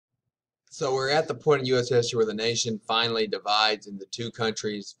So we're at the point in U.S. history where the nation finally divides into two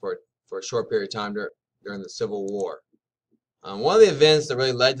countries for a short period of time during the Civil War. One of the events that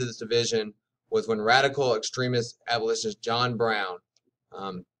really led to this division was when radical extremist abolitionist John Brown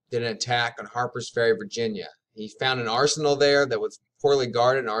did an attack on Harper's Ferry, Virginia. He found an arsenal there that was poorly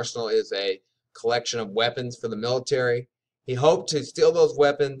guarded. An arsenal is a collection of weapons for the military. He hoped to steal those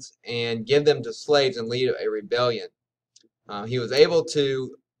weapons and give them to slaves and lead a rebellion. He was able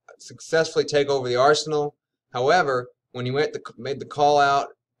to successfully take over the arsenal. However, when he made the call out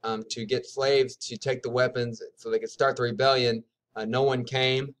to get slaves to take the weapons so they could start the rebellion, no one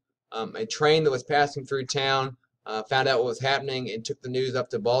came. A train that was passing through town found out what was happening and took the news up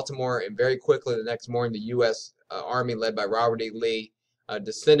to Baltimore, and very quickly the next morning the U.S. Army led by Robert E. Lee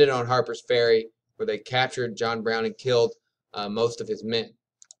descended on Harper's Ferry, where they captured John Brown and killed most of his men.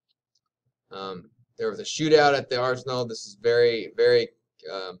 There was a shootout at the arsenal. This is very, very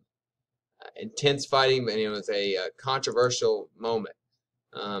intense fighting, but it was a controversial moment.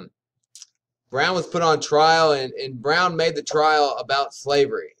 Brown was put on trial, and Brown made the trial about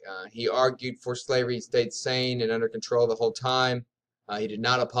slavery. He argued for slavery. He stayed sane and under control the whole time. He did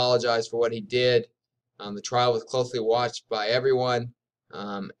not apologize for what he did. The trial was closely watched by everyone.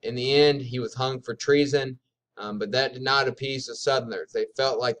 In the end, he was hung for treason, but that did not appease the Southerners. They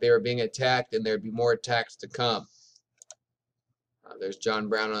felt like they were being attacked, and there would be more attacks to come. There's John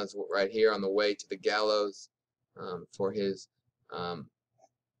Brown right here on the way to the gallows for his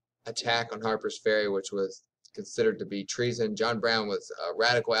attack on Harper's Ferry, which was considered to be treason. John Brown was a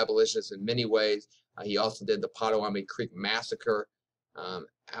radical abolitionist in many ways. He also did the Potawatomi Creek Massacre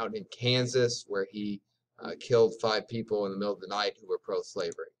out in Kansas, where he killed 5 people in the middle of the night who were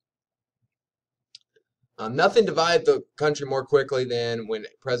pro-slavery. Nothing divided the country more quickly than when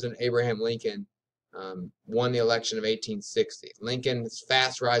President Abraham Lincoln won the election of 1860. Lincoln's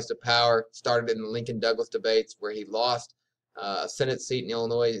fast rise to power started in the Lincoln-Douglas debates, where he lost a Senate seat in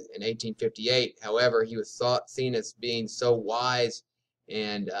Illinois in 1858. However, he was seen as being so wise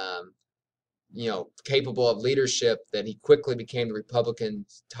and capable of leadership that he quickly became the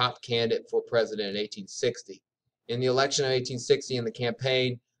Republicans' top candidate for president in 1860. In the election of 1860, in the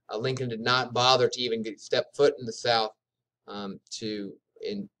campaign, Lincoln did not bother to even step foot in the South to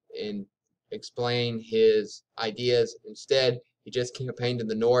explain his ideas. Instead, he just campaigned in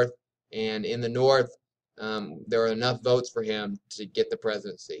the North, and in the North, there were enough votes for him to get the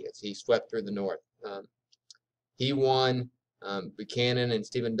presidency as he swept through the North. He won. Buchanan and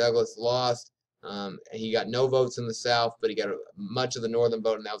Stephen Douglas lost. He got no votes in the South, but he got much of the northern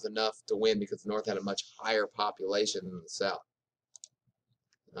vote, and that was enough to win because the North had a much higher population than the South.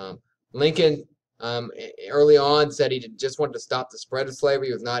 Lincoln early on said he just wanted to stop the spread of slavery.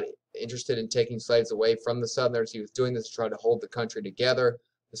 He was not interested in taking slaves away from the Southerners. He was doing this to try to hold the country together.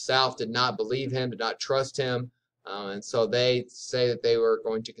 The South did not believe him, did not trust him, and so they say that they were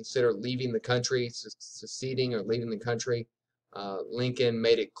going to consider leaving the country, seceding or leaving the country. Lincoln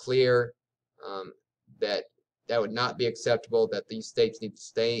made it clear that that would not be acceptable, that these states need to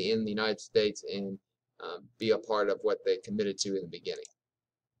stay in the United States and be a part of what they committed to in the beginning.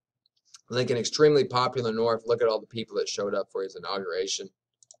 Lincoln, extremely popular north. Look at all the people that showed up for his inauguration.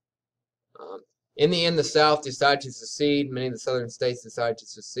 In the end, the South decided to secede. Many of the southern states decided to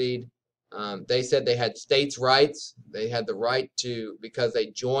secede. They said they had states' rights. They had the right to, because they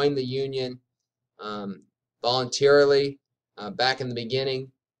joined the Union voluntarily back in the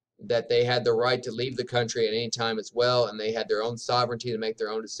beginning, that they had the right to leave the country at any time as well, and they had their own sovereignty to make their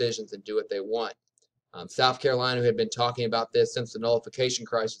own decisions and do what they want. South Carolina, who had been talking about this since the nullification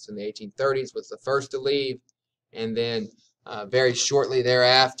crisis in the 1830s, was the first to leave, and then very shortly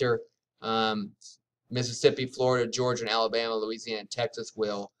thereafter, Mississippi, Florida, Georgia, and Alabama, Louisiana, and Texas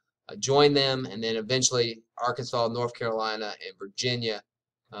will join them, and then eventually Arkansas, North Carolina, and Virginia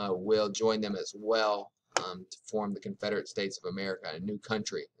will join them as well to form the Confederate States of America, a new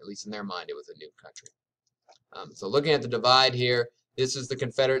country. At least in their mind, it was a new country. So looking at the divide here, this is the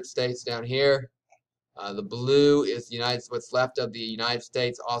Confederate States down here. The blue is what's left of the United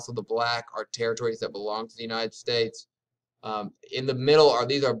States. Also the black are territories that belong to the United States. In the middle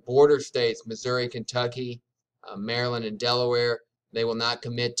these are border states: Missouri, Kentucky, Maryland, and Delaware. They will not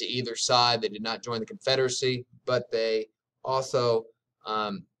commit to either side. They did not join the Confederacy, but they also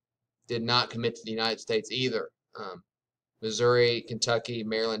did not commit to the United States either. Missouri, Kentucky,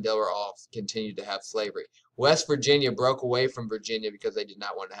 Maryland, Delaware all continued to have slavery. West Virginia broke away from Virginia because they did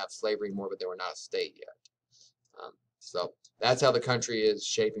not want to have slavery anymore, but they were not a state yet. So that's how the country is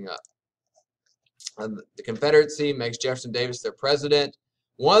shaping up. The Confederacy makes Jefferson Davis their president.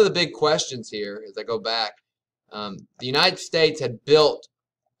 One of the big questions here, as I go back, the United States had built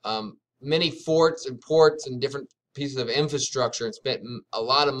many forts and ports and different pieces of infrastructure and spent a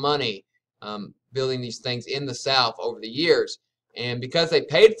lot of money building these things in the South over the years. And because they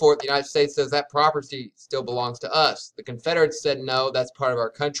paid for it, the United States says that property still belongs to us. The Confederates said, no, that's part of our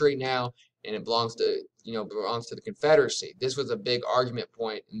country now, and it belongs to, belongs to the Confederacy. This was a big argument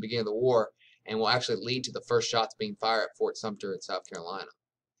point in the beginning of the war, and will actually lead to the first shots being fired at Fort Sumter in South Carolina.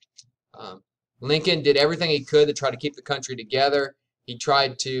 Lincoln did everything he could to try to keep the country together. He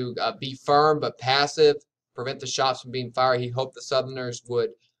tried to be firm but passive, prevent the shots from being fired. He hoped the Southerners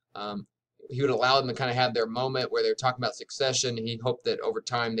would, he would allow them to kind of have their moment where they're talking about succession. He hoped that over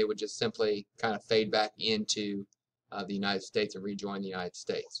time they would just simply kind of fade back into the United States and rejoin the United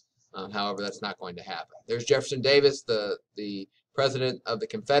States. However, that's not going to happen. There's Jefferson Davis, the president of the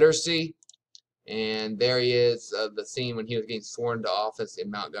Confederacy, and there he is, the scene when he was getting sworn into office in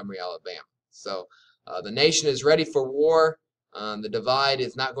Montgomery, Alabama. So the nation is ready for war. The divide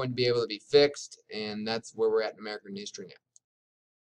is not going to be able to be fixed, and that's where we're at in American history now.